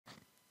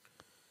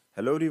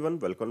Hello everyone,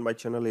 welcome to my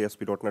channel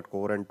ASP.NET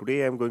Core, and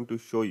today I am going to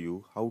show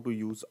you how to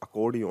use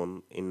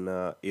accordion in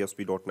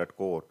ASP.NET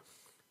Core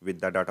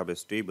with the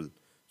database table.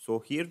 So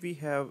here we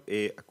have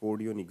a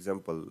accordion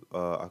example,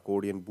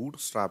 accordion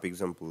bootstrap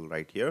example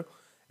right here,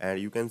 and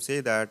you can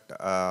say that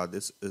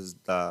this is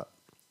the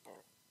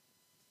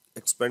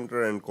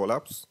expander and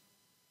collapse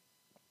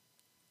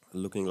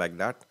looking like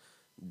that.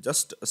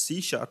 Just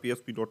C Sharp,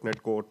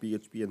 ASP.NET Core,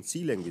 PHP and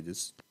C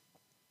languages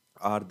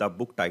are the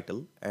book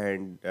title,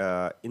 and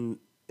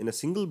in a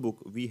single book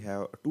we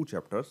have two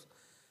chapters.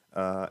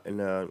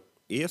 In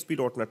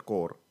ASP.NET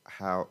Core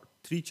have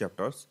three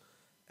chapters,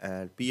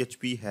 and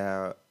PHP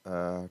have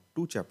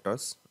two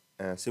chapters.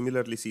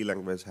 Similarly, C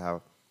language have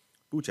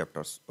two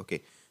chapters.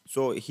 Okay,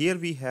 so here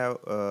we have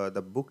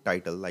the book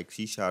title like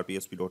C Sharp,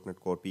 ASP.NET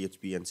Core,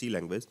 PHP and C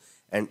language,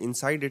 and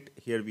inside it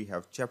here we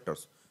have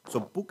chapters. So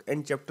book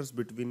and chapters,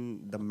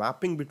 between the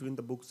mapping between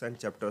the books and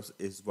chapters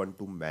is one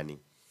to many.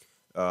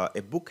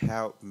 A book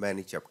have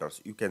many chapters,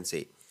 you can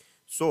say.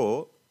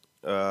 So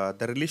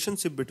the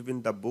relationship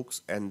between the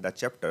books and the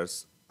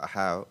chapters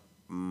have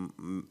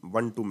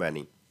one to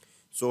many.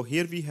 So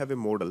here we have a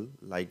model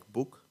like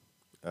book,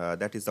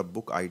 that is the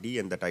book ID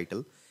and the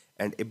title,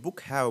 and a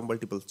book have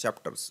multiple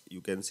chapters.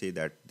 You can say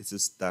that this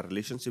is the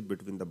relationship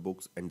between the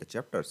books and the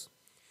chapters.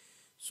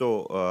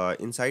 So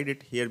inside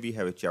it, here we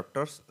have a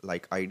chapters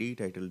like ID,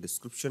 title,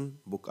 description,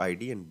 book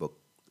ID, and book.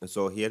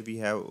 So here we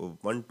have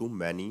one to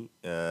many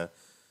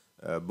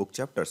book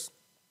chapters.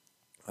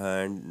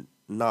 And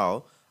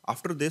now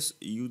after this,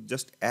 you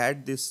just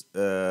add this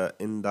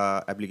in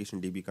the application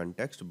DB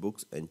context,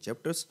 books and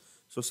chapters.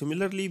 So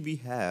similarly, we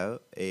have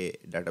a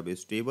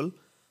database table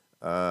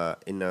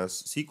in a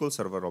SQL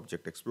Server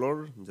Object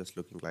Explorer, just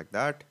looking like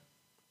that.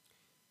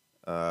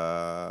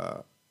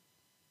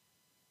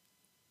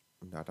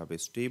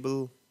 Database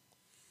table,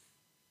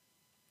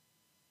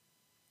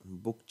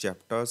 book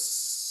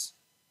chapters.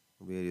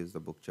 Where is the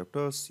book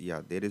chapters?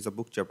 Yeah, there is a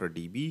book chapter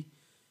DB.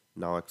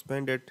 Now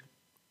expand it,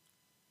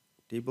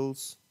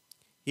 tables.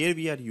 Here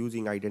we are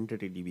using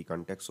identity DB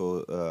context,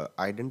 so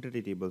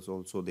identity tables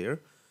also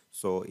there.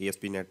 So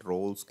ASP.NET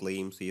roles,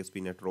 claims,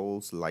 ASP.NET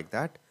roles, like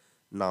that.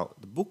 Now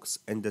the books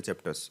and the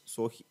chapters.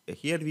 So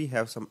here we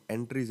have some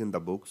entries in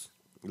the books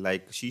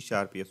like C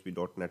Sharp,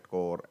 ASP.NET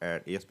Core,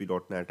 and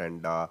ASP.NET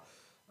and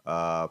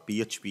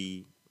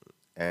PHP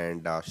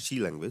and C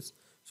language.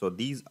 So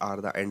these are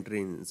the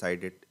entry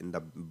inside it in the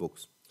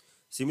books.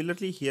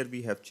 Similarly, here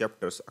we have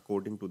chapters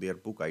according to their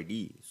book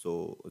ID.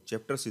 So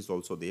chapters is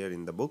also there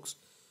in the books,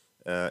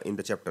 in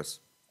the chapters.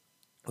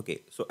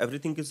 Okay, so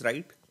everything is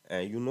right.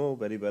 You know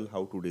very well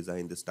how to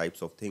design these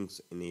types of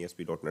things in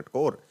ASP.NET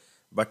Core.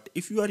 But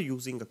if you are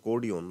using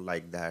accordion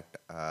like that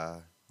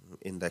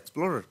in the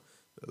Explorer,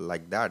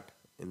 like that,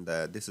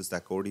 this is the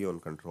accordion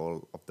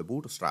control of the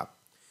Bootstrap.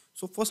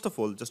 So first of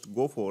all, just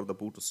go for the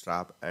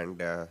Bootstrap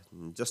and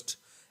just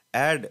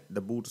add the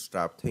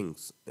Bootstrap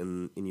things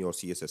in your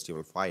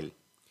CSS file.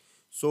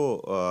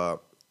 So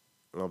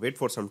wait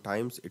for some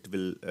times, it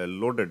will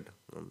loaded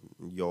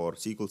your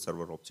SQL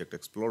Server Object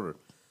Explorer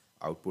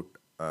output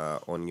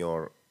on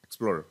your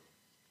Explorer.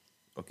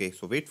 Okay,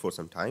 so wait for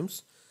some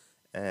times,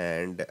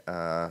 and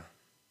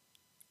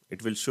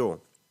it will show.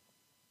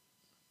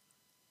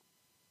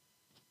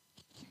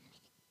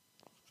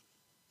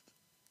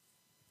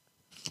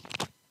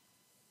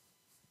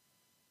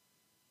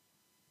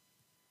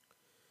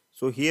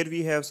 So here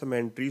we have some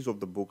entries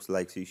of the books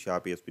like C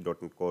Sharp,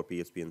 ASP.NET Core,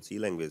 PHP and C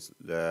language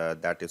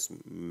that is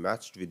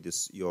matched with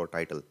this your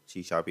title,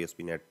 C Sharp,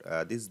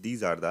 ASP.NET.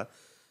 These are the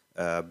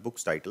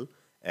books title.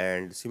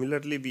 And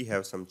similarly, we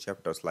have some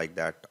chapters like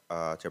that,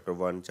 chapter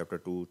 1, chapter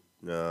 2,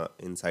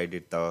 inside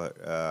it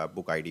the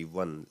book ID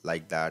 1,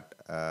 like that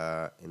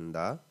in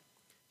the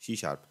C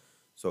Sharp.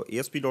 So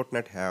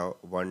ASP.NET have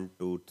 1,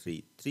 2,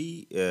 3,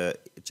 three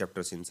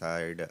chapters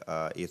inside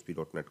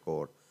ASP.NET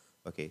Core.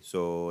 Okay,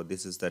 so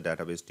this is the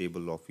database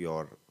table of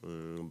your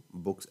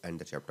books and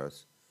the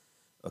chapters.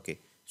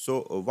 Okay,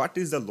 so what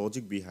is the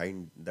logic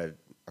behind that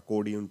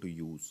accordion to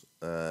use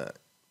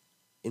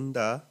in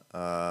the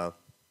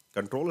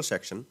controller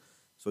section?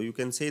 So you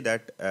can say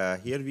that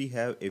here we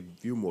have a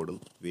view model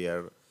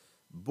where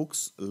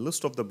books,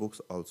 list of the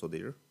books also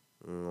there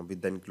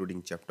with the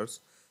including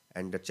chapters,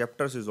 and the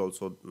chapters is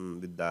also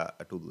with the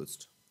to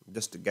list.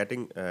 Just get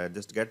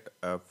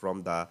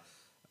from the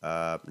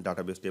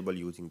database table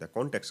using the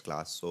context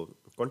class. So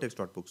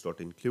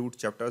context.books.include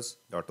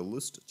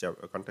chapters.list,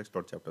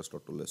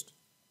 context.chapters.list.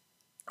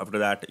 After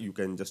that, you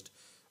can just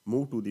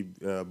move to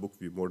the book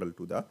view model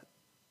to the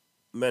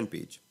main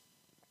page.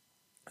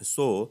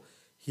 So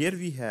here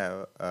we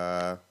have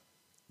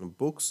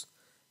books.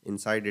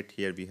 Inside it,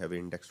 here we have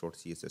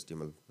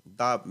index.cshtml.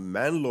 The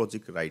main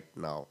logic right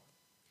now.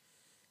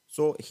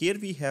 So here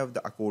we have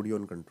the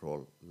accordion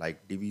control,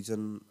 like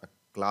division,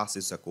 class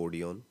is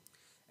accordion,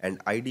 and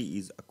ID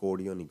is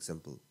accordion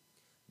example.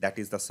 That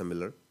is the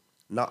similar.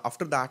 Now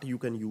after that, you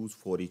can use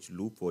for each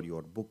loop for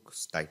your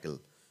book's title.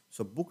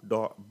 So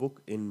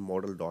book in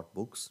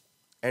model.books,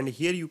 and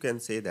here you can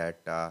say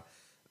that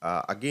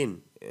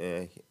Again,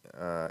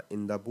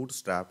 in the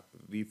Bootstrap,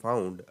 we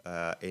found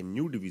a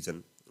new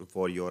division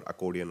for your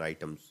accordion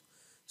items.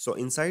 So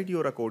inside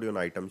your accordion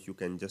items, you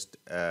can just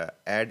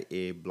add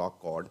a block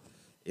code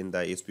in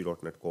the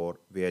ASP.NET Core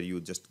where you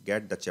just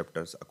get the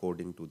chapters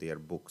according to their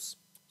books.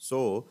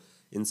 So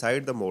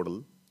inside the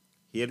model,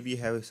 here we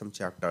have some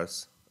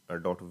chapters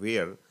dot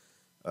where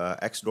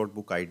x dot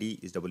book id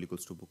is double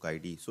equals to book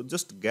id. So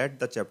just get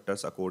the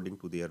chapters according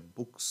to their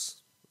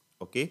books.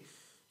 Okay,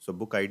 so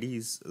book id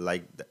is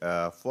like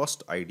the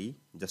first id.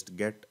 Just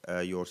get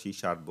your C#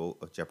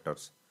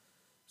 chapters.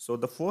 So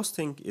the first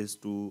thing is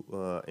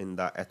to in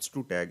the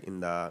h2 tag in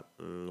the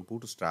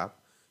Bootstrap,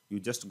 you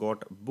just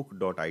got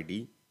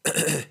book.id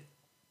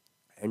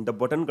and the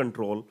button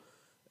control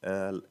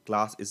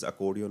class is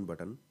accordion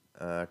button,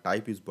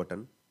 type is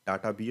button,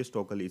 data bs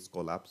toggle is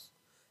collapse,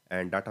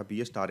 and data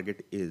bs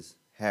target is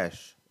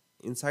hash.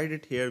 Inside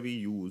it here we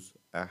use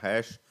a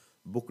hash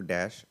book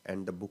dash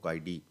and the book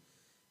id,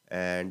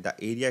 and the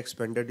area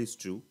expanded is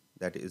true.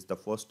 That is the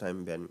first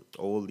time when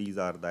all these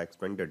are the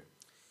expanded.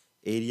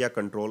 Area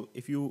control,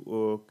 if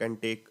you can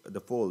take the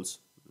false,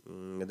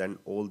 then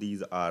all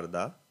these are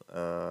the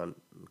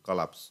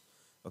collapse.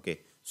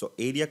 Okay, so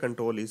area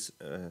control is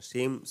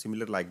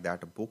similar like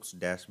that, books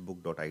dash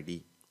book dot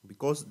id,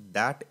 because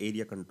that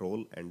area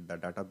control and the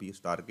database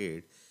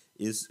target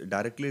is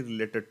directly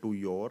related to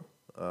your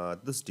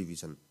this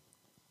division.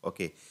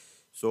 Okay,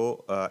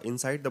 so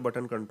inside the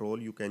button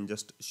control you can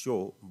just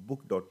show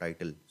book dot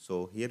title.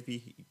 So here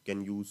we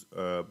can use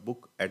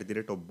book at the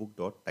rate of book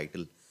dot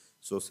title.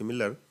 So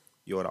similar,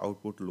 your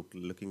output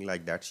looking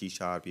like that: C#,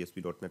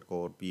 ASP.NET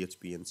Core,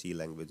 PHP and C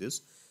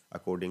languages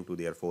according to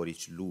their for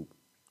each loop.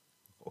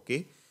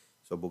 Okay,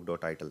 so book dot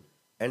title.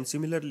 And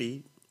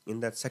similarly in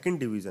that second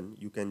division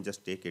you can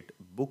just take it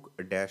book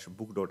dash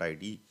book dot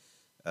id.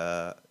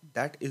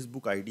 That is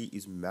book id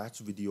is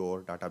matched with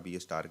your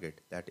database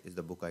target, that is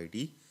the book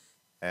id,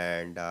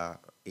 and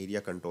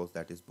area controls,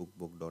 that is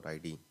book dot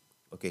id.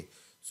 Okay,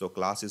 so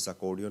class is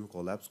accordion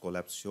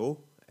collapse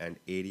show, and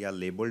area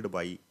labeled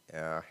by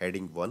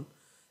heading 1,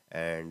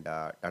 and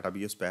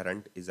database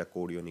parent is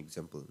accordion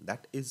example.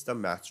 That is the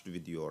matched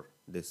with your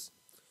this.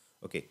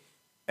 Okay,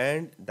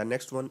 and the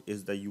next one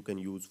is the you can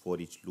use for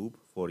each loop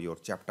for your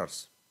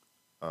chapters.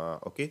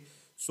 Okay,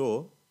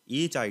 so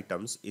each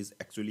items is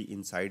actually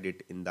inside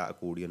it in the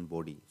accordion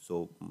body.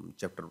 So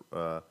chapter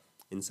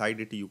inside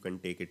it you can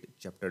take it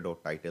chapter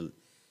dot title.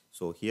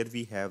 So here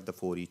we have the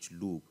for each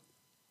loop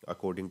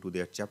according to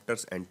their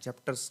chapters, and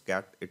chapters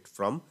get it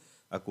from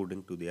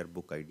according to their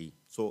book id.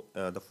 So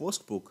the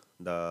first book,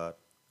 the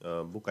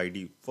book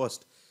id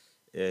first,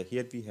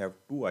 here we have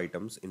two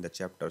items in the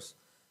chapters,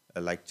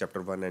 like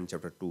chapter 1 and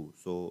chapter 2.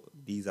 So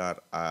these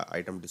are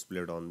item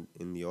displayed on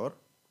in your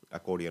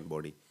accordion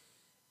body,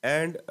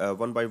 and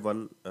one by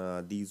one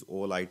these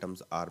all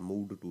items are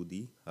moved to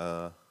the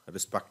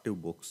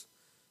respective books.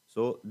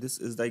 So this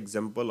is the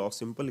example of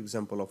simple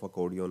example of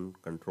accordion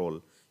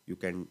control. You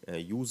can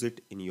use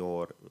it in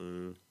your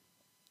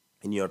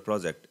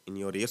project, in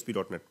your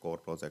ASP.NET Core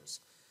projects.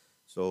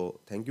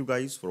 So thank you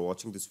guys for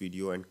watching this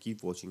video, and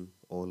keep watching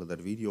all other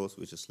videos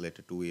which is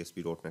related to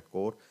ASP.NET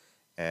Core.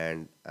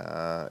 And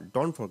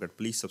don't forget,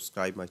 please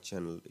subscribe my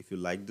channel if you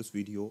like this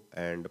video,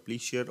 and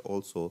please share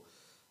also,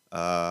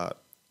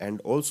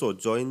 and also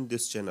join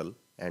this channel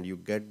and you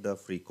get the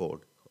free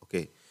code.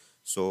 Okay,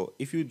 so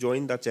if you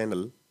join the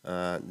channel,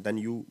 then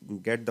you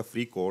get the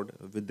free code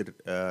with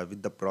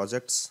the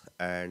projects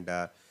and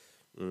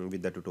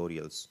with the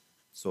tutorials.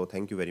 So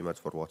thank you very much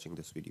for watching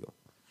this video.